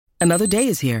Another day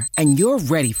is here, and you're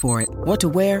ready for it. What to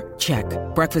wear? Check.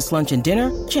 Breakfast, lunch, and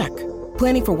dinner? Check.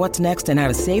 Planning for what's next and how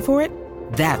to save for it?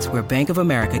 That's where Bank of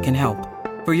America can help.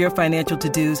 For your financial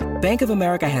to-dos, Bank of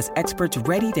America has experts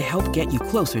ready to help get you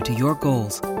closer to your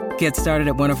goals. Get started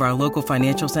at one of our local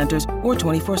financial centers or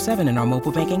 24/7 in our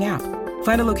mobile banking app.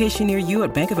 Find a location near you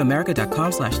at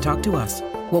bankofamerica.com/talktous.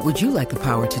 What would you like the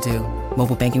power to do?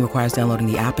 Mobile banking requires downloading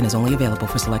the app and is only available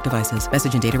for select devices.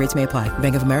 Message and data rates may apply.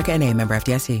 Bank of America N.A., member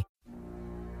FDIC.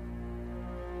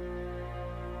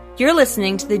 You're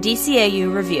listening to the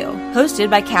DCAU Review, hosted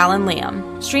by Cal and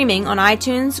Liam, streaming on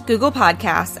iTunes, Google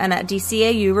Podcasts, and at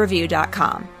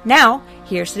DCAUreview.com. Now,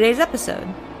 here's today's episode.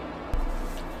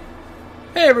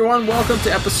 Hey everyone, welcome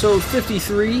to episode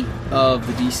 53 of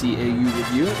the DCAU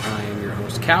Review. I am your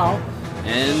host, Cal,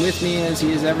 and with me, as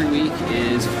he is every week,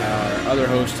 is our other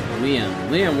host, Liam.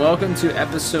 Liam, welcome to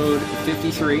episode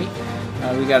 53.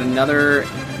 We got another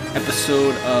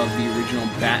episode of the original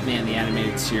Batman the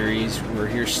Animated Series. We're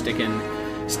here sticking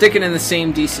in the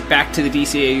same back to the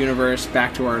DCA universe,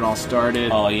 back to where it all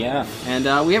started. Oh yeah.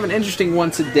 And we have an interesting one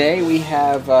today. We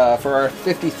have for our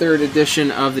 53rd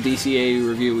edition of the DCA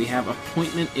Review, we have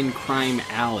Appointment in Crime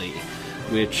Alley,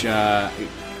 which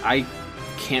I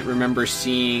can't remember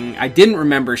seeing. I didn't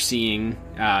remember seeing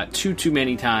too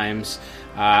many times.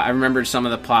 I remembered some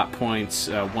of the plot points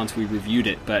once we reviewed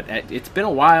it, but it's been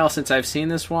a while since I've seen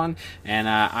this one, and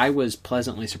I was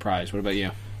pleasantly surprised. What about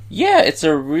you? Yeah, it's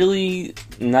a really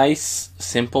nice,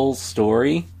 simple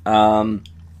story. It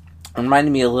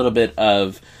reminded me a little bit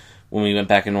of when we went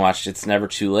back and watched It's Never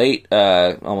Too Late,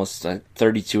 almost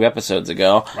 32 episodes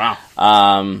ago. Wow.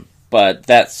 But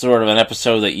that's sort of an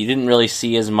episode that you didn't really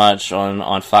see as much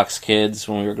on Fox Kids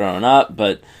when we were growing up,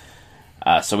 but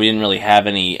so we didn't really have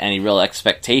any real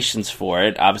expectations for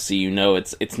it. Obviously, you know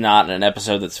it's not an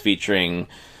episode that's featuring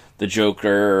the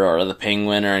Joker or the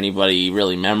Penguin or anybody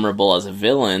really memorable as a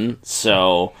villain.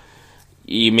 So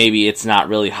maybe it's not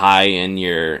really high in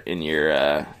your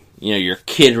your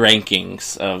kid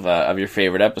rankings of your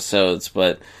favorite episodes.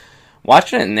 But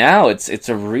watching it now, it's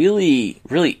a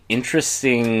really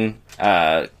interesting,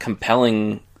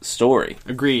 compelling story.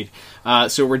 Agreed.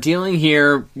 So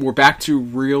we're back to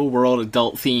real-world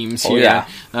adult themes here. Oh,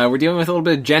 yeah. We're dealing with a little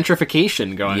bit of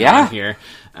gentrification going on here.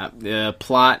 The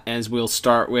plot, as we'll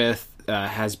start with,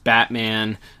 has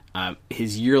Batman,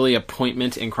 his yearly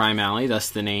appointment in Crime Alley, thus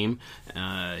the name.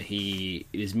 He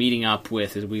is meeting up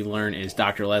with, as we learn, is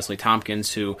Dr. Leslie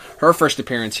Tompkins, who, her first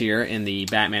appearance here in the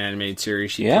Batman animated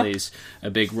series, she plays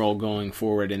a big role going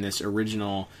forward in this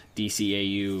original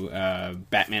DCAU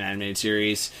Batman animated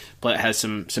series. Has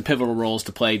some pivotal roles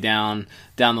to play down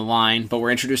the line, but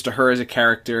we're introduced to her as a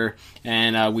character,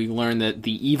 and we learn that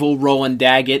the evil Roland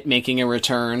Daggett making a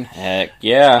return. Heck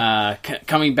yeah.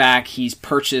 Coming back, he's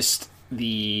purchased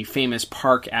the famous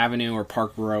Park Avenue, or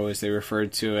Park Row as they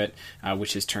referred to it,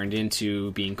 which has turned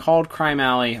into being called Crime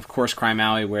Alley. Of course, Crime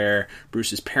Alley, where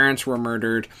Bruce's parents were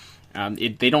murdered.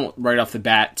 They don't right off the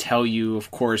bat tell you,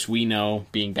 of course, we know,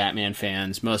 being Batman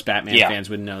fans, most Batman fans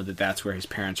would know that that's where his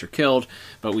parents are killed,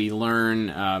 but we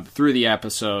learn through the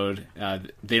episode,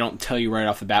 they don't tell you right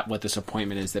off the bat what this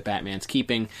appointment is that Batman's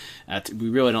keeping. We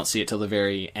really don't see it till the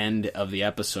very end of the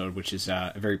episode, which is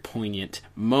a very poignant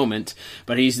moment,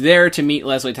 but he's there to meet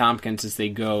Leslie Tompkins as they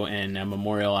go and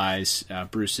memorialize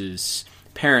Bruce's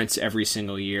parents every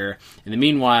single year. In the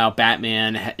meanwhile,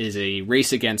 Batman is a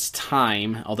race against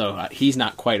time, although he's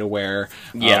not quite aware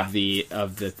of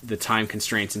the time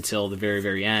constraints until the very,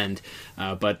 very end.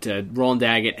 But Roland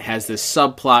Daggett has this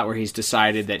subplot where he's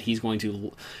decided that he's going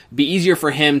to be easier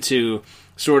for him to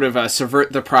sort of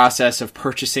subvert the process of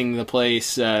purchasing the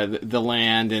place, the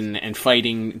land, and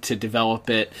fighting to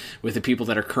develop it with the people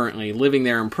that are currently living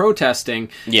there and protesting,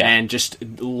 and just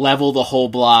level the whole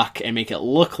block and make it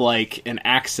look like an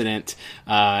accident,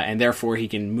 and therefore he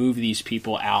can move these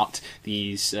people out,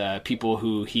 these people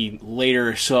who he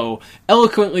later so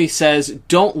eloquently says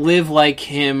don't live like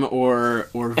him or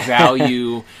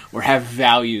value or have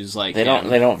values like him.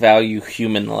 They don't value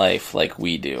human life like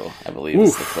we do, I believe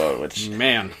is the quote, which...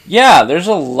 Man. Yeah, there's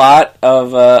a lot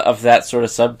of that sort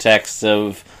of subtext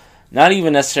of not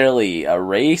even necessarily a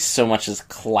race so much as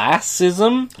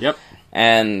classism. Yep.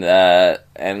 And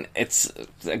it's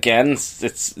again,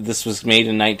 this was made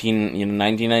in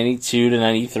 1992 to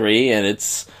 93, and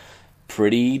it's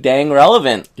pretty dang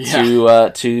relevant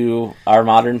to our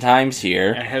modern times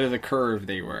here. Ahead of the curve,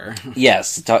 they were.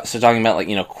 Yes, so talking about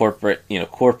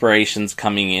corporations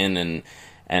coming in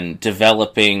and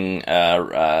developing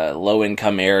low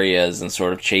income areas and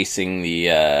sort of chasing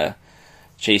the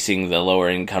lower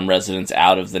income residents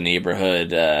out of the neighborhood.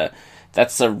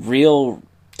 That's a real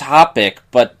topic,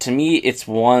 but to me, it's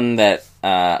one that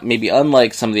maybe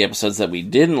unlike some of the episodes that we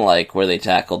didn't like, where they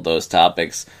tackled those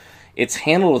topics, it's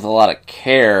handled with a lot of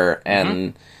care.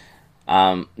 And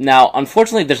now,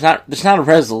 unfortunately, there's not a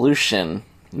resolution.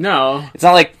 No, it's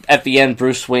not like at the end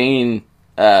Bruce Wayne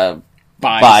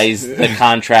buys the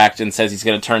contract and says he's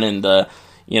going to turn into,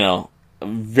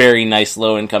 very nice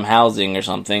low-income housing or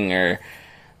something, or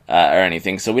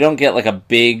anything. So we don't get like a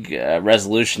big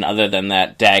resolution other than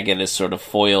that Daggett is sort of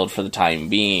foiled for the time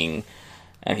being,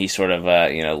 and he sort of,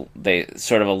 they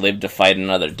sort of a live to fight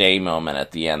another day moment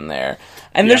at the end there.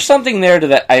 And there's something there to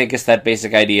that, I guess, that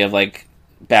basic idea of like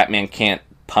Batman can't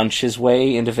punch his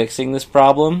way into fixing this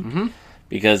problem. Mm-hmm.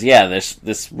 Because,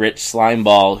 this rich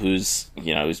slimeball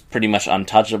who's pretty much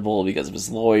untouchable because of his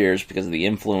lawyers, because of the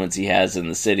influence he has in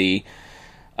the city.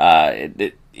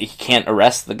 He can't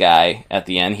arrest the guy at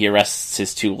the end. He arrests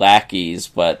his two lackeys,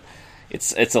 but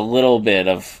it's a little bit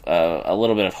of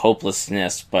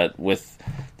hopelessness, but with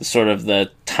the sort of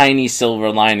the tiny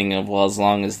silver lining of, well, as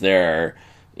long as there are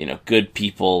good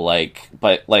people like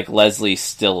Leslie's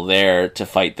still there to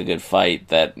fight the good fight,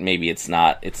 that maybe it's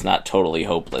not totally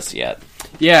hopeless yet.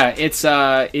 Yeah,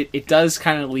 it does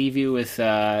kind of leave you with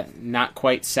not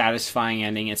quite satisfying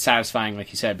ending. It's satisfying,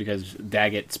 like you said, because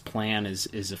Daggett's plan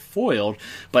is foiled,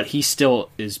 but he still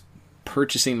is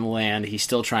purchasing the land. He's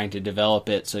still trying to develop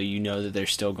it, so that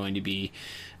there's still going to be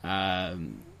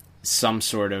some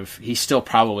sort of... He's still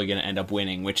probably going to end up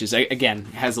winning, which is, again,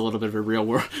 has a little bit of a real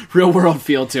world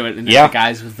feel to it, and the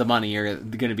guys with the money are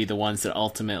going to be the ones that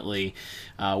ultimately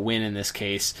win in this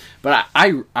case. But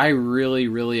I really,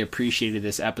 really appreciated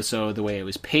this episode. The way it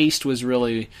was paced was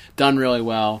really done really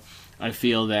well. I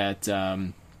feel that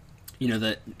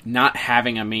that not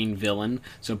having a main villain,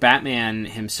 so Batman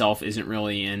himself isn't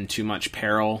really in too much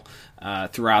peril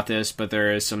throughout this, but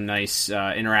there is some nice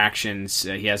interactions.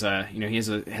 He has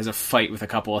a fight with a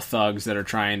couple of thugs that are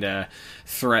trying to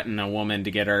threaten a woman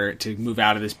to get her to move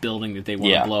out of this building that they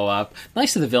want to blow up.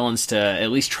 Nice of the villains to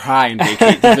at least try and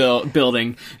vacate the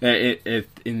building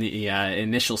in the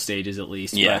initial stages, at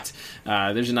least. Yeah.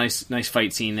 But there's a nice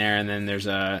fight scene there, and then there's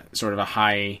a sort of a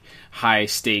high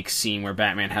stakes scene where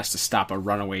Batman has to stop a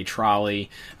runaway trolley.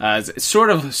 It's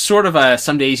sort of a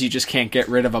some days you just can't get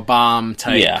rid of a bomb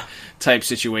type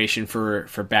situation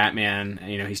for Batman.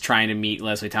 He's trying to meet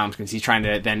Leslie Tompkins.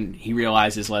 Then he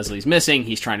realizes Leslie's missing.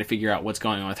 He's trying to figure out what's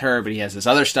going on with her, but he has this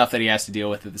other stuff that he has to deal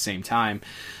with at the same time.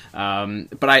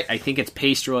 But I think it's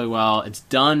paced really well. It's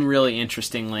done really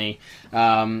interestingly.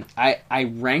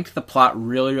 I ranked the plot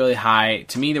really, really high.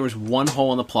 To me, there was one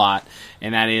hole in the plot,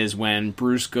 and that is when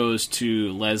Bruce goes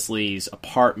to Leslie's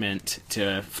apartment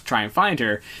to try and find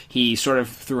her. He sort of,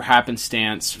 through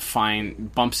happenstance,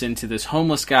 bumps into this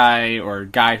homeless guy or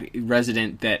guy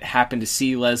resident that happened to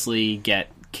see Leslie get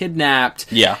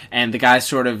kidnapped. Yeah. And the guy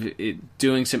sort of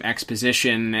doing some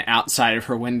exposition outside of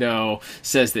her window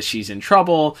says that she's in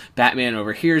trouble. Batman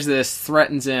overhears this,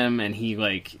 threatens him, and he's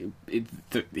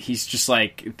just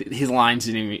like, his lines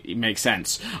didn't even make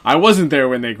sense. I wasn't there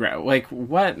when they grabbed... Like,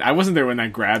 what? I wasn't there when I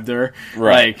grabbed her.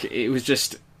 Right. Like, it was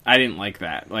just... I didn't like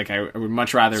that. Like, I would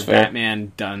much rather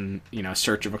Batman done,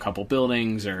 search of a couple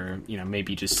buildings, or,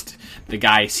 maybe just the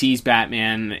guy sees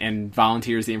Batman and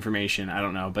volunteers the information. I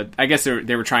don't know. But I guess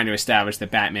they were trying to establish that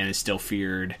Batman is still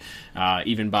feared,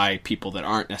 even by people that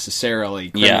aren't necessarily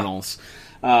criminals.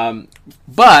 Yeah.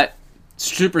 But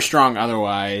super strong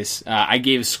otherwise. I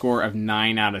gave a score of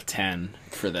 9 out of 10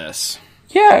 for this.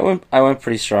 Yeah, I went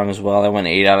pretty strong as well. I went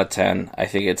 8 out of 10. I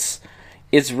think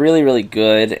it's really, really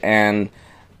good, and...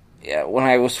 Yeah, when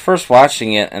I was first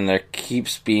watching it, and there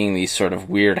keeps being these sort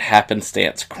of weird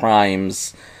happenstance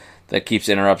crimes that keeps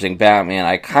interrupting Batman,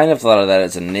 I kind of thought of that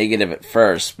as a negative at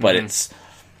first, but it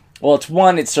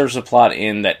serves a plot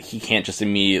in that he can't just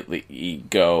immediately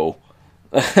go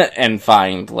and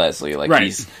find Leslie. Like,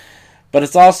 right. But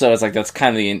it's like that's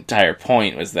kind of the entire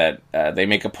point, was that they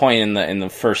make a point in the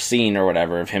first scene or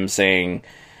whatever of him saying,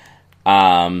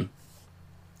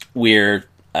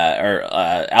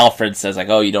 Alfred says, like,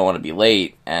 oh, you don't want to be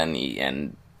late,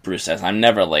 and Bruce says, I'm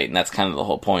never late, and that's kind of the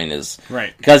whole point, is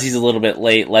right. Because he's a little bit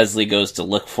late, Leslie goes to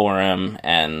look for him,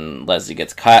 and Leslie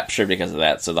gets captured because of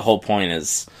that. So the whole point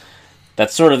is,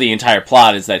 that's sort of the entire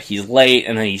plot, is that he's late,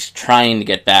 and then he's trying to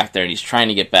get back there, and he's trying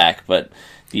to get back, but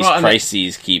these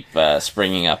crises keep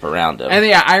springing up around him. And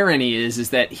the irony is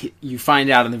that you find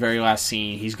out in the very last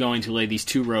scene, he's going to lay these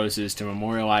 2 roses to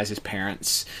memorialize his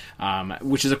parents,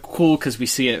 which is cool because we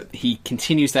see it. He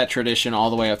continues that tradition all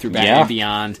the way up through Batman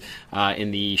Beyond.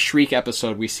 In the Shriek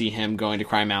episode, we see him going to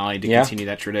Crime Alley to continue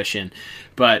that tradition.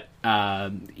 But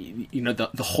the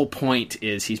whole point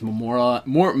is he's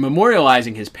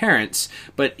memorializing his parents,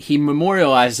 but he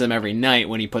memorializes them every night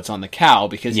when he puts on the cowl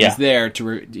because he's there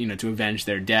to to avenge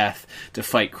their death, to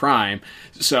fight crime.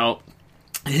 So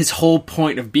his whole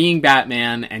point of being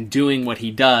Batman and doing what he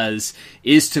does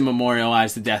is to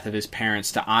memorialize the death of his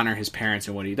parents, to honor his parents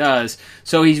and what he does.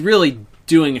 So he's really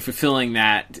doing and fulfilling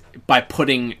that by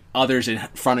putting others in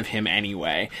front of him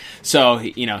anyway. So,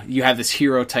 you have this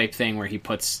hero type thing where he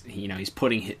puts, he's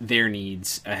putting their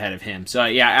needs ahead of him. So,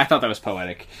 I thought that was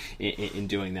poetic in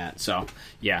doing that. So,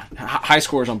 high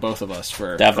scores on both of us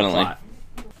for definitely. For plot.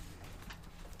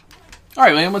 All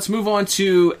right, Liam, let's move on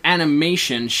to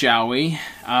animation, shall we?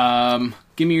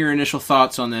 Give me your initial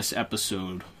thoughts on this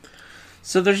episode.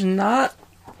 So there's not...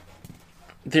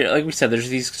 like we said, there's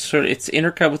these it's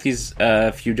intercut with these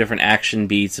few different action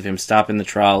beats of him stopping the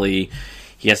trolley.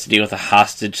 He has to deal with a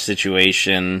hostage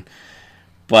situation.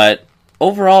 But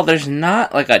overall, there's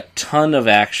not like a ton of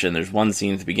action. There's one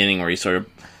scene at the beginning where he sort of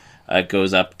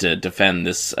goes up to defend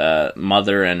this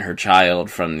mother and her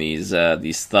child from these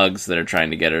thugs that are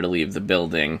trying to get her to leave the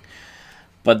building.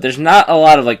 But there's not a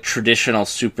lot of like traditional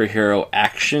superhero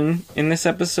action in this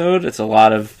episode. It's a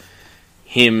lot of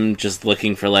him just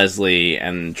looking for Leslie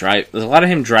and there's a lot of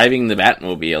him driving the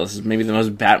Batmobile. This is maybe the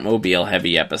most Batmobile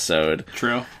heavy episode.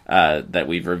 True. That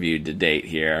we've reviewed to date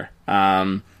here.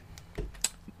 But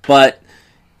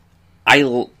I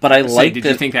like. Did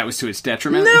you think that was to its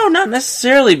detriment? No, not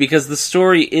necessarily, because the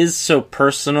story is so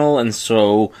personal and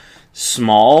so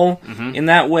small in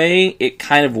that way. It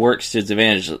kind of works to its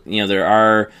advantage.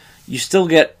 You still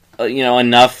get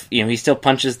enough. He still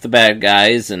punches the bad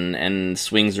guys and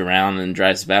swings around and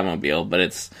drives the Batmobile,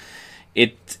 but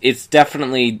it's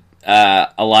definitely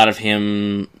a lot of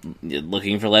him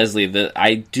looking for Leslie.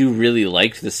 I do really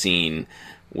like the scene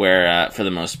where, for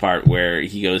the most part, where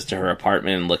he goes to her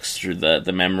apartment and looks through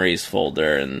the memories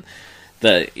folder and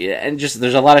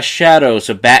there's a lot of shadow,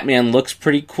 so Batman looks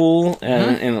pretty cool,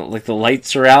 and like the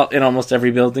lights are out in almost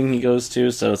every building he goes to,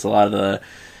 so it's a lot of the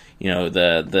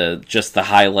just the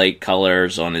highlight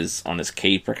colors on his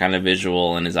cape are kind of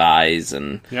visual, and his eyes,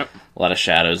 and a lot of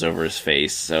shadows over his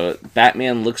face. So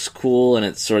Batman looks cool, and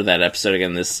it's sort of that episode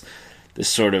again. This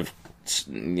sort of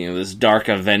this dark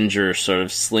Avenger sort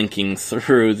of slinking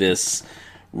through this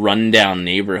rundown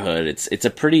neighborhood. It's a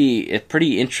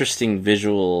pretty interesting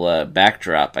visual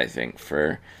backdrop, I think,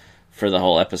 for the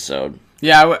whole episode.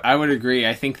 Yeah, I would agree.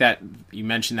 I think that you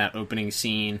mentioned that opening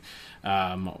scene,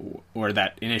 or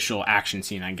that initial action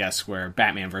scene, I guess, where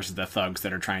Batman versus the thugs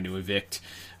that are trying to evict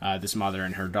this mother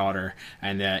and her daughter,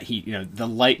 and the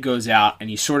light goes out,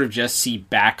 and you sort of just see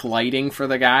backlighting for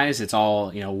the guys. It's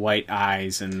all white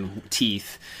eyes and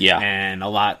teeth, and a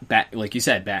lot. Like you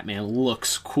said, Batman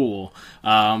looks cool.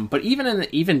 But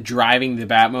even driving the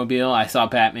Batmobile, I thought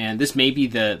Batman. This may be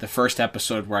the first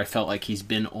episode where I felt like he's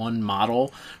been on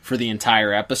model for the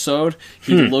entire episode.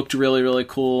 He looked really, really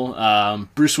cool.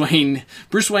 Bruce Wayne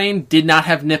did not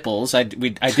have nipples. I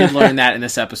did learn that in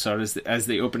this episode, as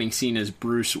the opening scene is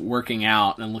Bruce working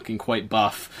out and looking quite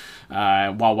buff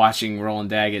while watching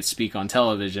Roland Daggett speak on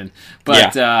television.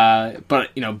 But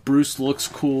Bruce looks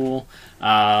cool.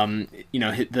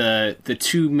 The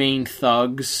two main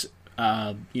thugs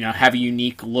have a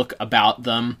unique look about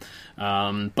them,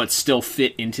 but still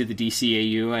fit into the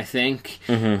DCAU, I think.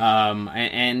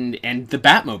 And the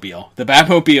Batmobile. The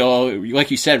Batmobile,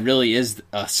 like you said, really is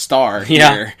a star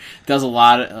here. Does a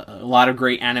lot of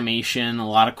great animation, a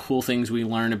lot of cool things we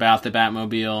learn about the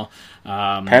Batmobile.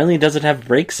 Apparently it doesn't have a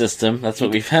brake system. That's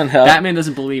what we found out. Batman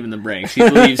doesn't believe in the brakes. He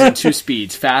believes in 2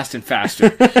 speeds, fast and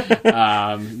faster.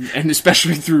 And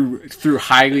especially through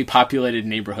highly populated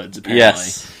neighborhoods, apparently.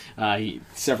 Yes.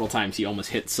 Several times he almost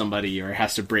hits somebody, or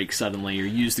has to brake suddenly, or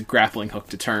use the grappling hook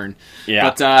to turn. Yeah.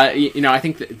 But I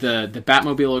think the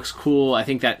Batmobile looks cool. I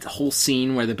think that whole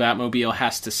scene where the Batmobile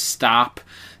has to stop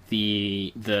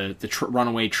the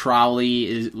runaway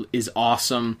trolley is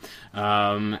awesome.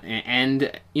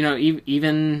 And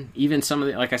even some of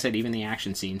the, like I said, even the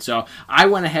action scene. So I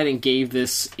went ahead and gave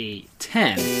this a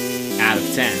 10 out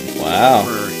of 10. Wow.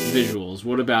 For visuals.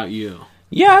 What about you?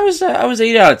 Yeah, I was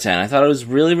 8 out of 10. I thought it was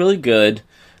really, really good.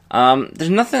 There's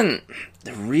nothing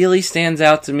that really stands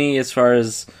out to me as far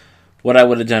as what I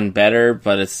would have done better,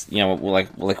 but it's,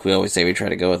 like we always say, we try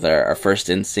to go with our first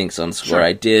instincts on score.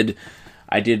 Sure.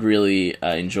 I did really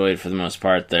enjoy it for the most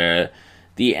part. The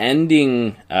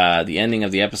ending of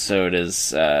the episode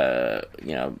is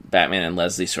Batman and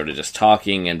Leslie sort of just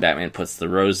talking, and Batman puts the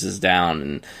roses down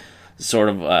and sort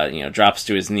of drops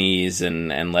to his knees,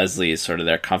 and Leslie is sort of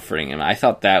there comforting him. I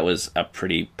thought that was a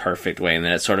pretty perfect way, and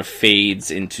then it sort of fades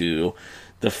into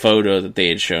photo that they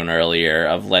had shown earlier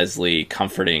of Leslie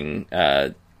comforting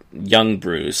young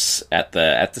Bruce at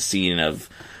the scene of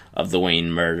the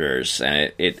Wayne murders,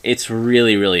 and it's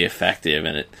really, really effective,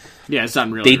 and it's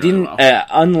done really. They really didn't, well.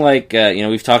 Unlike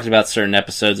we've talked about certain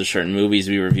episodes or certain movies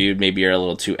we reviewed, maybe are a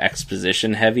little too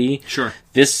exposition heavy. Sure.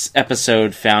 This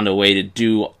episode found a way to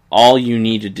do all you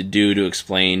needed to do to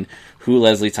explain who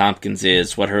Leslie Tompkins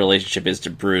is, what her relationship is to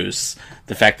Bruce,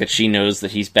 the fact that she knows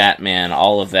that he's Batman,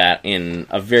 all of that in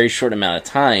a very short amount of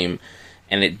time.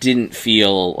 And it didn't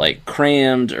feel like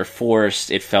crammed or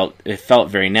forced. It felt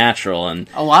very natural, and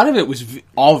a lot of it was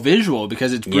all visual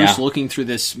because it's Bruce looking through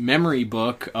this memory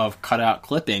book of cutout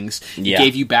clippings. It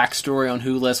gave you backstory on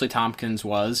who Leslie Tompkins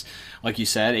was, like you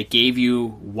said. It gave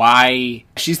you why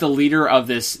she's the leader of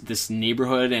this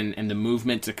neighborhood and the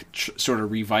movement to sort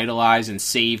of revitalize and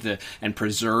save and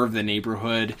preserve the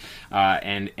neighborhood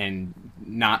and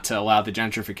not to allow the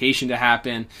gentrification to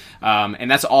happen.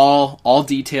 And that's all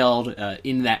detailed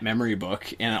in that memory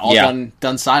book, and all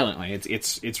done silently.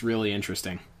 It's really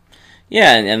interesting.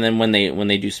 Yeah, and then when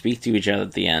they do speak to each other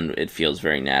at the end, it feels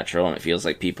very natural, and it feels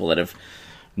like people that have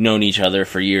known each other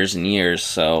for years and years.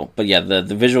 So, but yeah, the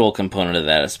visual component of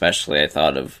that, especially, I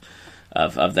thought of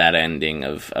that ending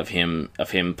of him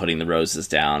putting the roses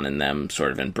down and them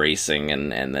sort of embracing,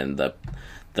 and then the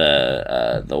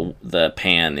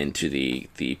pan into the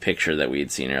picture that we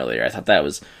had seen earlier. I thought that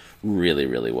was really,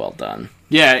 really well done.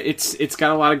 Yeah, it's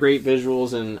got a lot of great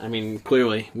visuals, and I mean,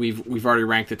 clearly we've already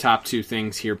ranked the top two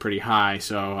things here pretty high.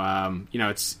 So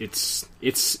it's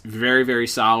very, very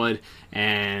solid,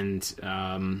 and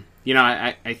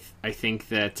I think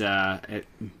that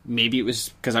maybe it was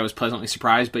because I was pleasantly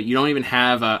surprised, but you don't even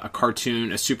have a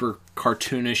super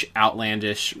cartoonish,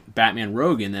 outlandish Batman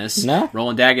rogue in this. No,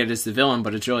 Roland Daggett is the villain,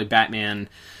 but it's really Batman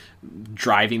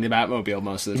driving the Batmobile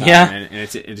most of the time. Yeah. And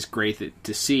it's great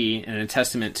to see, and a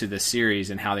testament to the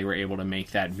series and how they were able to make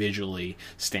that visually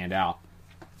stand out.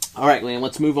 All right, Liam,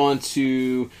 let's move on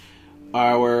to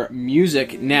our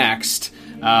music next.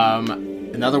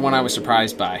 Another one I was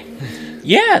surprised by.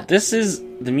 Yeah,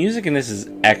 the music in this is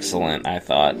excellent, I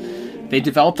thought. They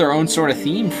developed their own sort of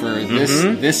theme for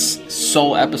this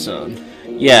sole episode.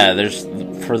 Yeah, there's,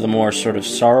 for the more sort of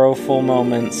sorrowful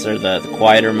moments, or the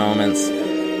quieter moments,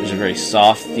 there's a very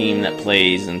soft theme that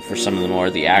plays, and for some of the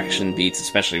more the action beats,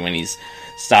 especially when he's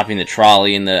stopping the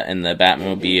trolley in the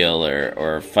Batmobile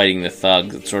or fighting the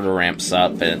thug, it sort of ramps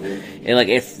up, and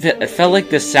it felt like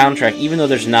this soundtrack, even though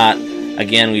there's not,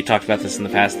 again, we've talked about this in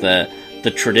the past, the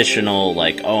traditional,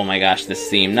 like, oh my gosh, this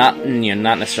theme, not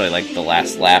necessarily like The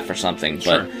Last Laugh or something,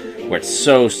 but where it's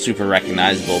so super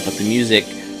recognizable, but the music,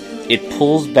 it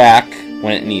pulls back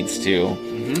when it needs to,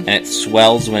 and it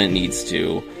swells when it needs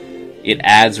to. It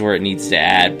adds where it needs to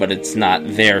add, but it's not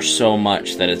there so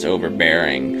much that it's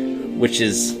overbearing, which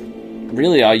is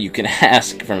really all you can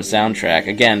ask from a soundtrack.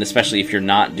 Again, especially if you're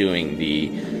not doing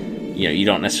you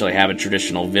don't necessarily have a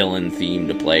traditional villain theme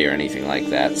to play or anything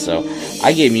like that. So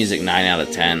I gave music 9 out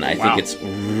of 10. I think it's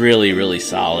really, really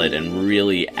solid and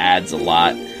really adds a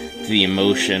lot to the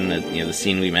emotion. The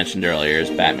scene we mentioned earlier is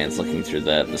Batman's looking through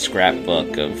the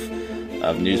scrapbook of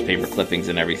newspaper clippings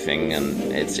and everything,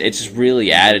 and it's just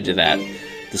really added to that,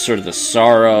 the sort of the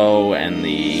sorrow and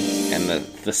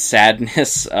the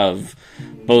sadness of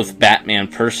both Batman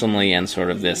personally and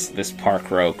sort of this Park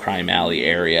Row crime alley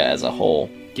area as a whole.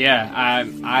 Yeah,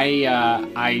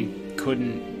 I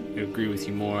couldn't agree with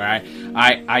you more.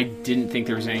 I didn't think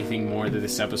there was anything more that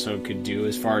this episode could do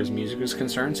as far as music was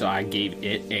concerned, so I gave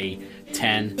it a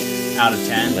 10 out of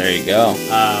 10. There you go.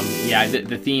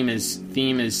 The theme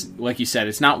is like you said,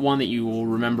 it's not one that you will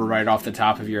remember right off the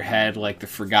top of your head, like The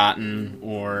Forgotten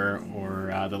or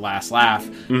The Last Laugh,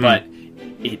 but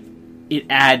it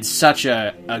adds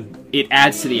it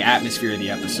adds to the atmosphere of the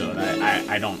episode.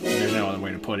 I don't, there's no other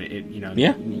way to put it.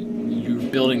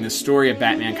 You're building the story of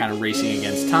Batman kind of racing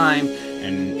against time,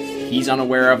 and he's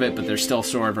unaware of it, but there's still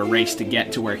sort of a race to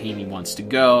get to where he wants to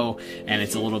go, and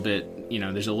it's a little bit,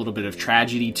 there's a little bit of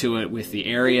tragedy to it with the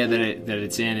area that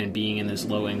it's in, and being in this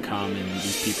low income, and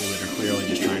these people that are clearly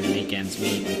just trying to make ends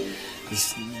meet. And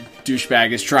this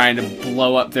douchebag is trying to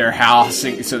blow up their house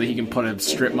so that he can put a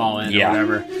strip mall in or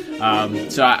whatever.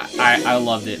 So I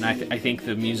loved it, and I think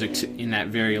the music in that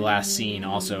very last scene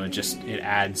also, it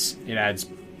adds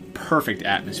perfect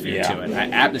atmosphere to it.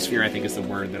 Atmosphere, I think, is the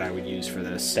word that I would use for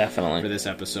this. Definitely. For this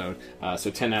episode.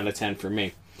 So 10 out of 10 for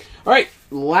me. All right,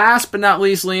 last but not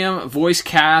least, Liam, voice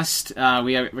cast.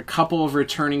 We have a couple of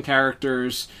returning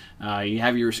characters. You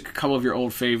have a couple of your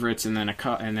old favorites, and then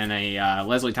a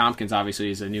Leslie Tompkins, obviously,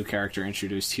 is a new character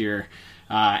introduced here.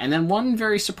 And then one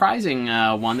very surprising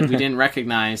one that we didn't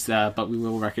recognize, but we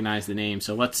will recognize the name.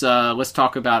 So let's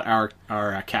talk about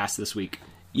our cast this week.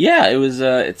 Yeah, it was.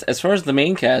 It's as far as the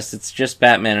main cast, it's just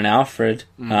Batman and Alfred.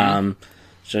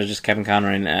 So just Kevin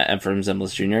Conroy and Ephraim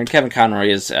Zimbalist Jr. And Kevin Conroy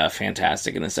is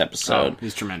fantastic in this episode. Oh,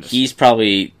 he's tremendous. He's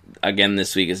probably, again,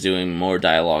 this week is doing more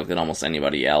dialogue than almost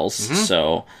anybody else.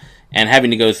 So, and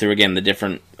having to go through, again, the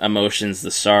different emotions,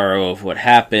 the sorrow of what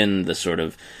happened, the sort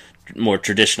of more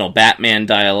traditional Batman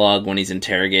dialogue when he's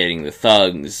interrogating the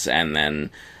thugs, and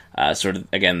then sort of,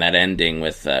 again, that ending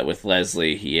with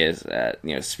Leslie. He is,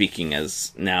 speaking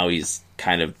as now he's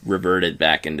kind of reverted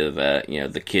back into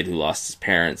the kid who lost his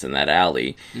parents in that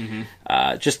alley.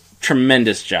 Just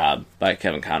tremendous job by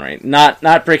Kevin Conroy.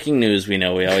 Not breaking news, we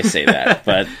know, we always say that,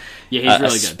 but yeah, he's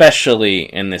really especially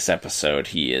good. In this episode,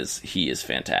 he is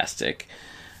fantastic.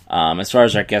 As far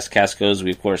as our guest cast goes,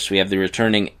 we have the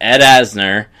returning Ed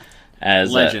Asner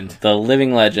as legend, the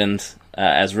living legend,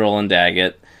 as Roland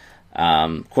Daggett.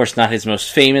 Of course, not his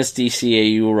most famous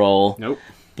DCAU role. Nope.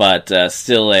 But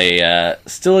still a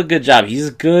good job. He's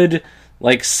a good,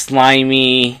 like,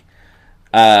 slimy,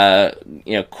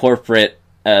 corporate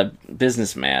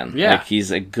businessman. Yeah. Like, he's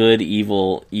a good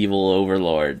evil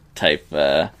overlord type.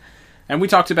 And we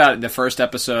talked about the first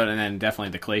episode, and then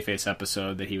definitely the Clayface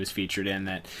episode that he was featured in.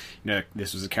 That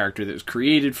this was a character that was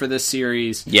created for this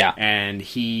series. Yeah, and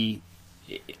he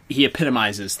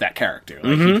epitomizes that character.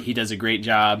 Like he does a great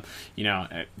job.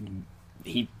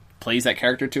 He plays that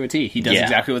character to a T. He does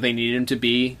exactly what they needed him to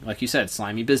be. Like you said,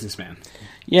 slimy businessman.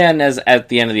 Yeah, and as at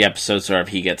the end of the episode, sort of,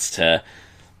 he gets to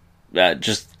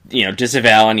just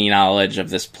disavow any knowledge of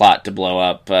this plot to blow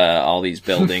up all these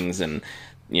buildings, and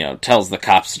tells the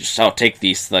cops to just take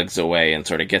these thugs away, and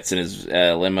sort of gets in his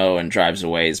limo and drives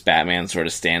away. As Batman sort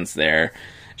of stands there,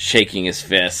 shaking his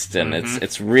fist, and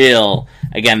it's real.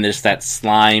 Again, there's that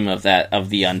slime of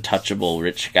the untouchable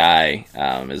rich guy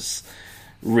is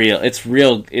real. It's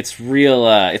real.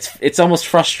 It's almost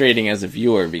frustrating as a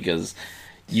viewer because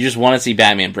you just want to see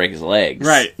Batman break his legs,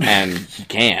 right? And he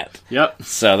can't. Yep.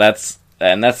 So that's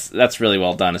really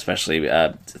well done, especially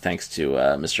thanks to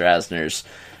Mr. Asner's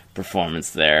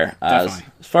performance there. As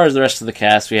far as the rest of the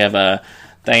cast, we have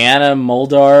Diana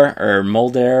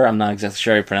Muldaur. I'm not exactly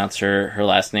sure how you pronounce her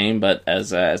last name, but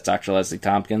as Dr. Leslie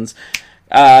Tompkins.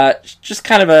 Just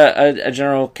kind of a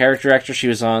general character actor. She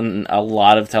was on a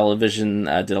lot of television,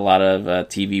 did a lot of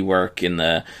TV work in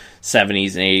the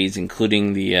 70s and 80s,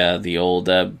 including the old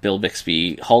Bill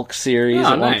Bixby Hulk series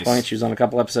at one point. She was on a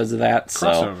couple episodes of that.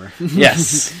 Crossover. So,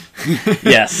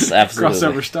 yes, absolutely.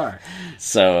 Crossover star.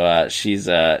 So she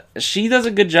does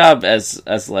a good job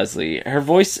as Leslie. Her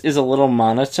voice is a little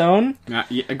monotone.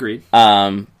 Yeah, agreed.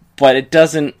 But it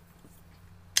doesn't.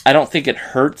 I don't think it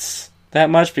hurts that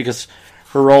much because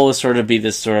her role is sort of be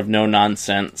this sort of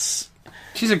no-nonsense.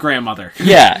 She's a grandmother.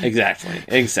 Yeah, exactly.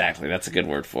 That's a good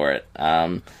word for it.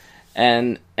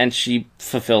 And she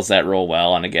fulfills that role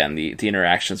well. And again, the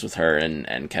interactions with her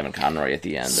and Kevin Conroy at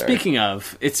the end. Speaking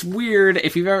of, it's weird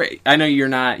if you've ever. I know you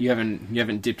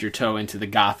haven't dipped your toe into the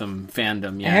Gotham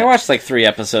fandom yet. I watched like 3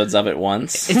 episodes of it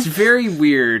once. It's very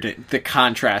weird, the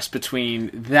contrast between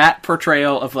that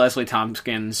portrayal of Leslie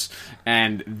Tompkins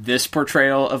and this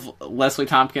portrayal of Leslie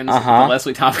Tompkins. The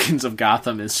Leslie Tompkins of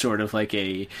Gotham is sort of like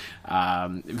a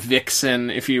vixen,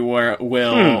 if you will,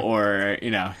 or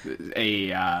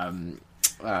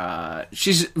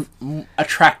she's an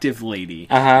attractive lady,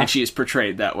 and she is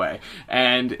portrayed that way.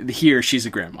 And here, she's a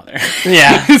grandmother.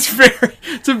 Yeah,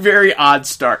 it's a very odd,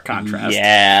 stark contrast.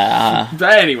 Yeah,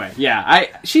 but anyway,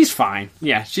 she's fine.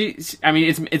 Yeah,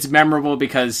 it's memorable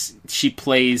because she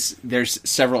plays. There's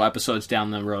several episodes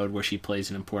down the road where she plays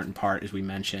an important part, as we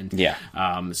mentioned. Yeah.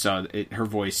 So her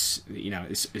voice,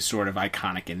 is sort of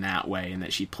iconic in that way, and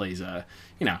that she plays a.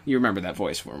 You remember that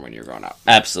voice from when you were growing up.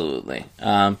 Absolutely.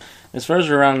 As far as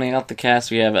we're rounding out the cast,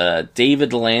 we have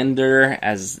David Lander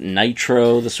as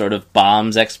Nitro, the sort of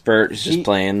bombs expert who's just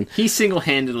playing. He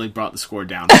single-handedly brought the score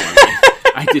down for me.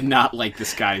 I did not like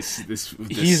this guy's.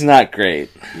 He's not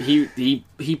great.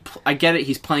 I get it.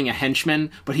 He's playing a henchman,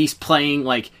 but he's playing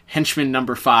like henchman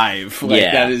number 5.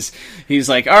 That is. He's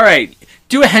like, all right,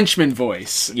 do a henchman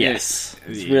voice. Yes,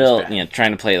 it's real.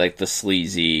 Trying to play like the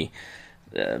sleazy.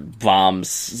 Bombs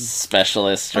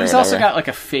specialist. But he's also got like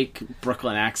a fake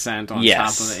Brooklyn accent on top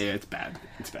of it. It's bad.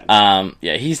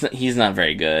 He's not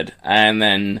very good. And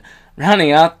then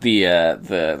rounding out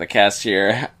the cast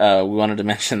here, we wanted to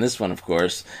mention this one, of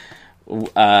course.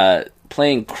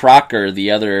 playing Crocker,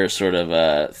 the other sort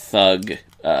of thug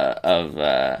of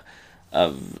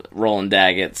Roland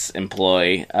Daggett's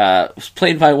employ, was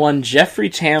played by one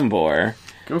Jeffrey Tambor.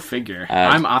 Go figure.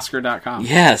 I'm Oscar.com.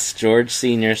 Yes, George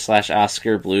Sr. /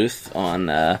 Oscar Bluth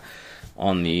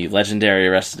on the legendary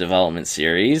Arrested Development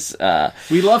series.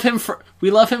 We love him for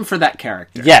that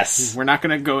character. Yes. We're not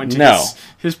going to go into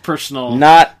his personal...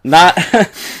 Not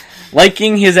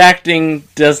liking his acting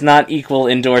does not equal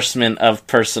endorsement of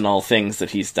personal things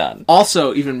that he's done.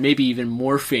 Also, maybe even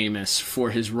more famous for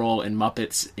his role in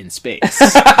Muppets in Space.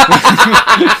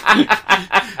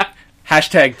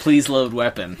 Hashtag please load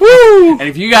weapon. Woo! And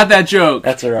if you got that joke,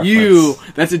 that's a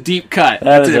reference. That's a deep cut.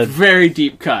 That's a very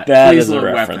deep cut. That please is a load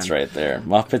reference weapon. right there.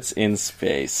 Muppets in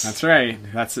Space. That's right.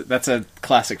 That's a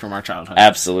classic from our childhood.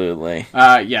 Absolutely.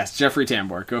 Yes, Jeffrey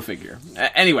Tambor. Go figure.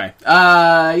 Anyway,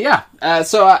 yeah.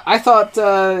 So I thought,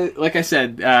 like I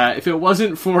said, if it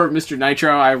wasn't for Mr.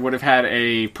 Nitro, I would have had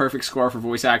a perfect score for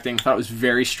voice acting. I thought it was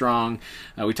very strong.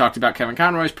 We talked about Kevin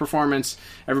Conroy's performance.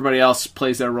 Everybody else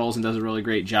plays their roles and does a really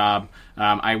great job.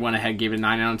 I went ahead and gave it a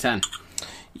 9 out of 10.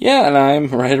 Yeah, and I'm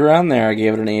right around there. I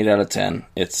gave it an 8 out of 10.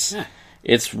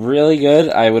 It's really good.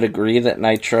 I would agree that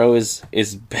Nitro is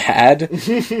bad,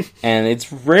 and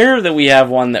it's rare that we have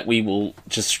one that we will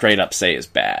just straight up say is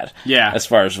bad. Yeah, as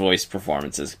far as voice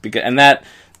performances, and that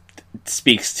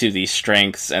speaks to the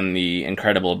strengths and the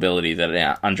incredible ability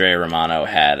that Andrea Romano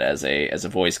had as a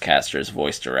voice caster, as a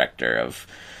voice director, of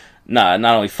not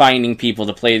only finding people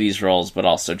to play these roles, but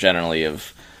also generally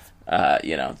of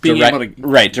being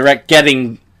direct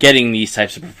getting these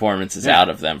types of performances out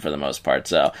of them for the most part.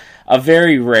 So a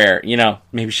very rare,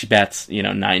 maybe she bats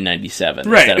 997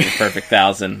 instead of a perfect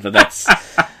 1,000, but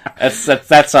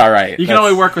that's all right. You can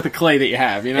only work with the clay that you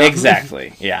have,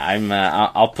 Exactly.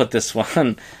 Yeah, I'll put this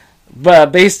one.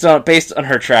 But based on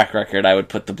her track record, I would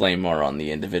put the blame more on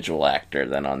the individual actor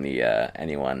than on the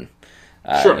anyone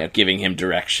giving him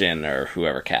direction or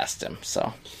whoever cast him.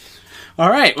 So, all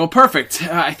right, well, perfect.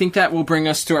 I think that will bring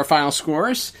us to our final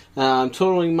scores.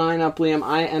 Totaling mine up, Liam,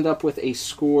 I end up with a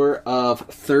score of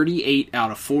 38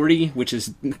 out of 40, which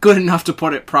is good enough to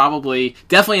put it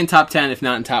definitely in top 10, if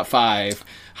not in top 5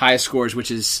 highest scores,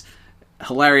 which is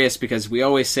hilarious because we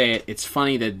always say it's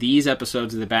funny that these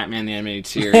episodes of the Batman the Animated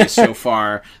Series so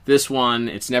far, this one,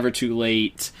 It's Never Too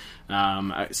Late,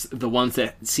 the ones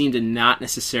that seem to not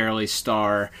necessarily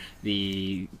star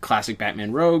the classic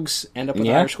Batman rogues end up with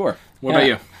a higher score. What about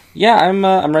you? Yeah, I'm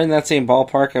right in that same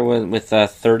ballpark. I went with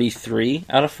 33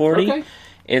 out of 40. Okay.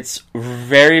 It's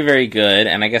very, very good,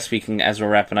 and I guess we can, as we're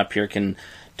wrapping up here, can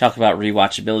talk about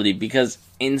rewatchability, because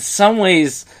in some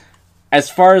ways, as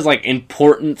far as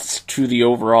importance to the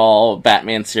overall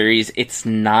Batman series, it's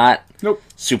not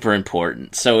super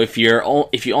important. So if you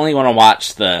only want to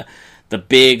watch the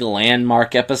big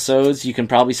landmark episodes, you can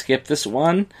probably skip this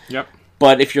one. Yep.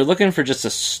 But if you're looking for just a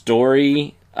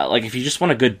story, if you just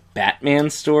want a good Batman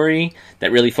story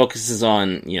that really focuses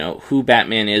on who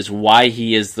Batman is, why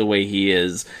he is the way he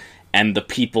is, and the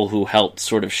people who helped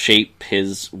sort of shape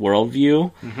his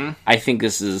worldview, I think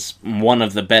this is one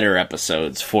of the better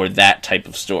episodes for that type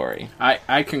of story.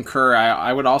 I concur.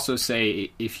 I would also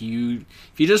say if you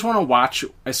just want to watch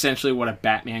essentially what a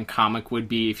Batman comic would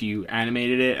be if you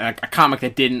animated it, a comic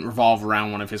that didn't revolve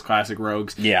around one of his classic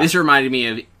rogues, this reminded me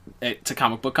of It's a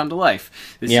Comic Book Come to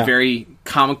Life. This is a very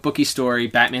comic booky story.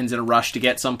 Batman's in a rush to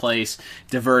get someplace,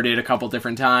 diverted a couple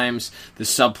different times. The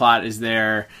subplot is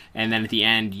there, and then at the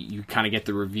end, you kind of get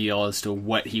the reveal as to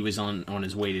what he was on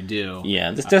his way to do.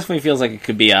 Yeah, this definitely feels like it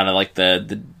could be out of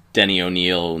the Denny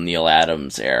O'Neil, Neil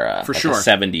Adams era, for sure. A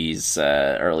 70s,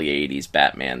 early 80s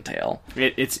Batman tale.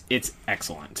 It's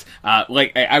excellent.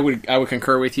 I would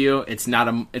concur with you. It's not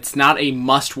a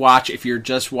must watch if you're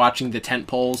just watching the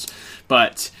tentpoles,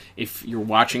 but if you're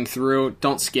watching through,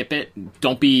 don't skip it.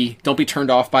 Don't be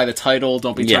turned off by the title.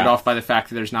 Don't be turned off by the fact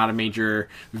that there's not a major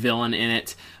villain in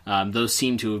it. Those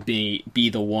seem to be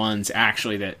the ones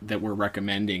actually that we're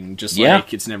recommending. Just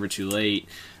like It's Never Too Late.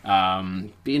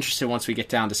 Be interested once we get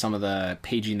down to some of the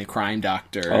Paging the Crime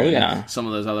Doctor. Oh yeah, some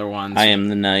of those other ones. I Am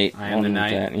the Night. I Am the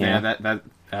Night.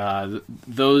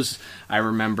 Those I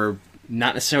remember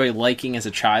not necessarily liking as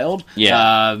a child.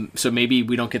 Yeah. So maybe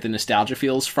we don't get the nostalgia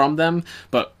feels from them,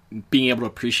 but being able to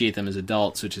appreciate them as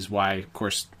adults, which is why, of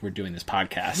course, we're doing this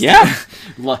podcast. Yeah.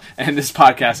 And this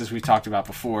podcast, as we talked about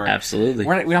before, absolutely,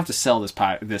 we don't have to sell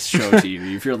this show to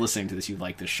you. If you're listening to this, you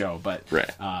like this show, but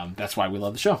right. That's why we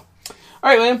love the show. All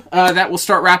right, Liam, that will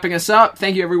start wrapping us up.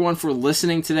 Thank you, everyone, for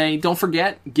listening today. Don't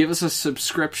forget, give us a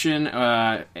subscription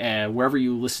wherever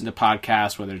you listen to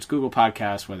podcasts, whether it's Google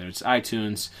Podcasts, whether it's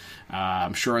iTunes.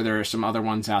 I'm sure there are some other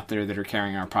ones out there that are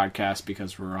carrying our podcast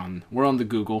because we're on the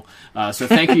Google. So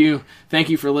thank you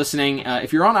for listening.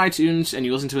 If you're on iTunes and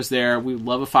you listen to us there, we would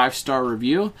love a 5-star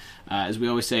review. As we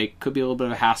always say, it could be a little bit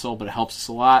of a hassle, but it helps us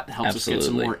a lot. It helps us get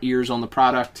some more ears on the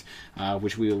product,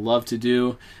 which we would love to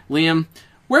do. Liam,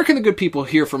 where can the good people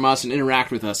hear from us and interact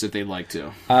with us if they'd like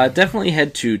to? Definitely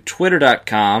head to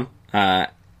twitter.com.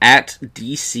 At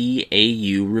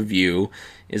DCAU Review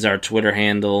is our Twitter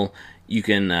handle. You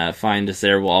can find us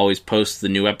there. We'll always post the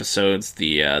new episodes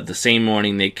the same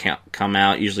morning they come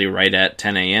out, usually right at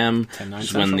 10 a.m.,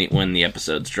 which is when the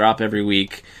episodes drop every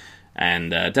week.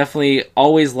 And definitely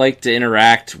always like to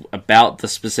interact about the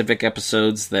specific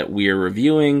episodes that we are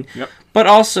reviewing. Yep. But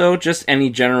also just any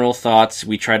general thoughts.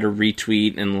 We try to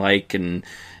retweet and like and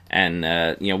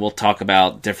we'll talk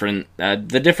about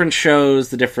the different shows,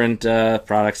 the different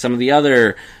products, some of the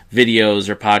other videos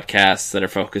or podcasts that are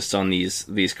focused on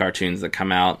these cartoons that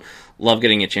come out. Love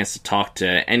getting a chance to talk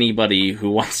to anybody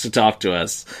who wants to talk to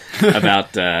us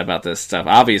about this stuff.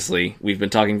 Obviously, we've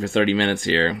been talking for 30 minutes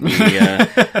here.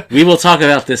 We will talk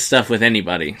about this stuff with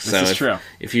anybody. This is true.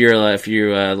 If you want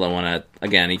to,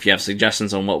 again, if you have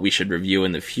suggestions on what we should review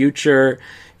in the future,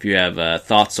 if you have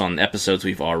thoughts on episodes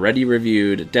we've already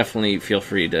reviewed, definitely feel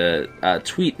free to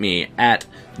tweet me at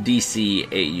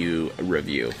DCAU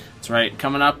Review. That's right.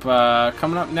 Coming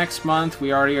up next month.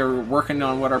 We already are working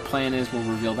on what our plan is. We'll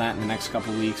reveal that in the next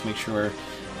couple of weeks. Make sure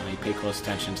you pay close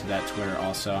attention to that Twitter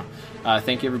also.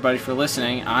 Thank you, everybody, for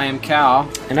listening. I am Cal.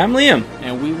 And I'm Liam.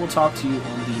 And we will talk to you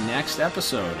on the next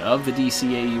episode of the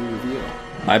DCAU Review.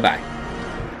 Bye-bye.